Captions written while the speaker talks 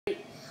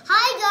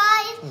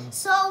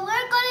So we're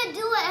gonna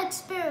do an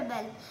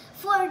experiment.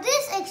 For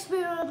this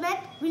experiment,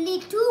 we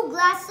need 2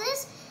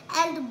 glasses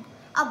and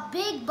a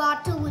big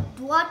bottle with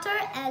water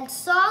and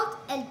salt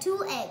and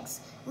 2 eggs.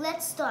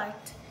 Let's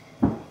start.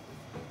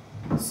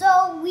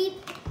 So we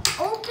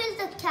open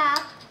the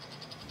cap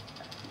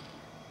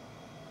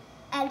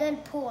and then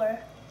pour.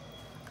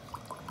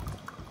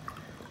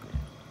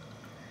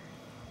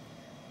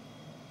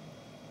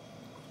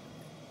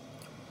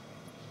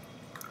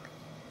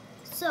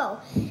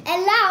 So,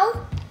 and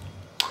now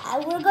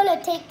we're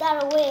gonna take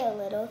that away a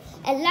little.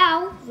 And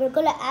now we're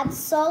gonna add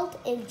salt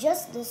in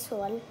just this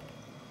one.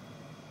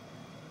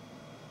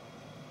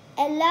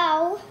 And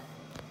now,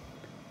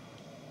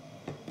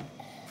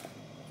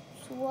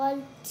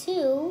 1,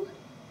 2,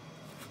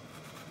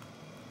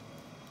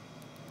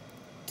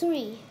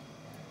 3.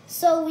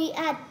 So we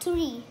add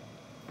 3.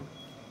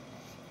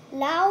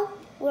 Now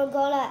we're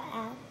gonna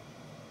add,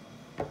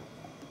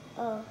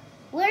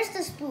 where's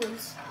the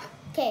spoons?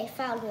 Okay,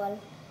 found one.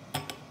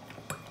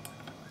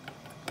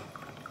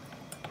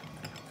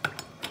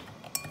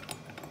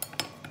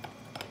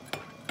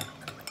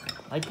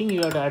 I think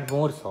you have to add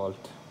more salt.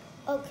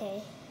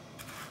 Okay.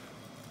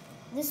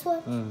 This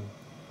one?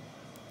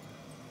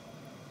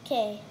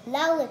 Okay,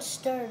 now let's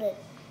stir it.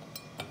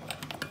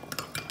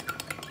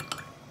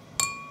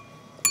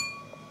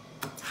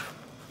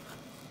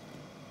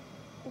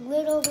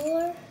 Little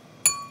more.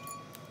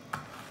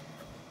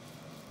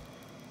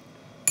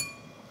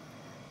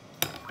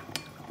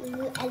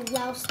 And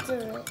now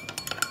stir it.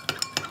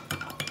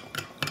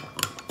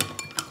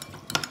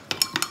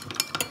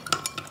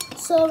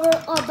 So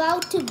we're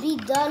about to be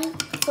done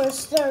for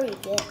stirring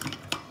it.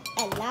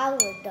 And now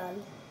we're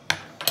done.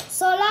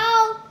 So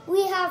now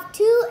we have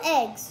 2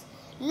 eggs.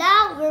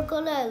 Now we're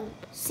gonna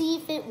see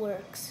if it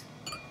works.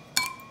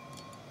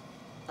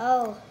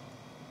 Oh.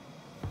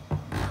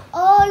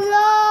 Oh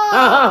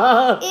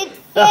no! It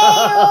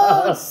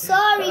failed!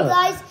 Sorry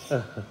guys.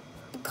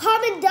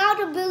 Comment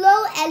down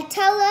below and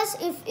tell us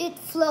if it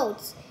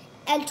floats.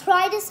 And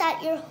try this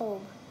at your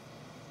home.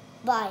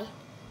 Bye.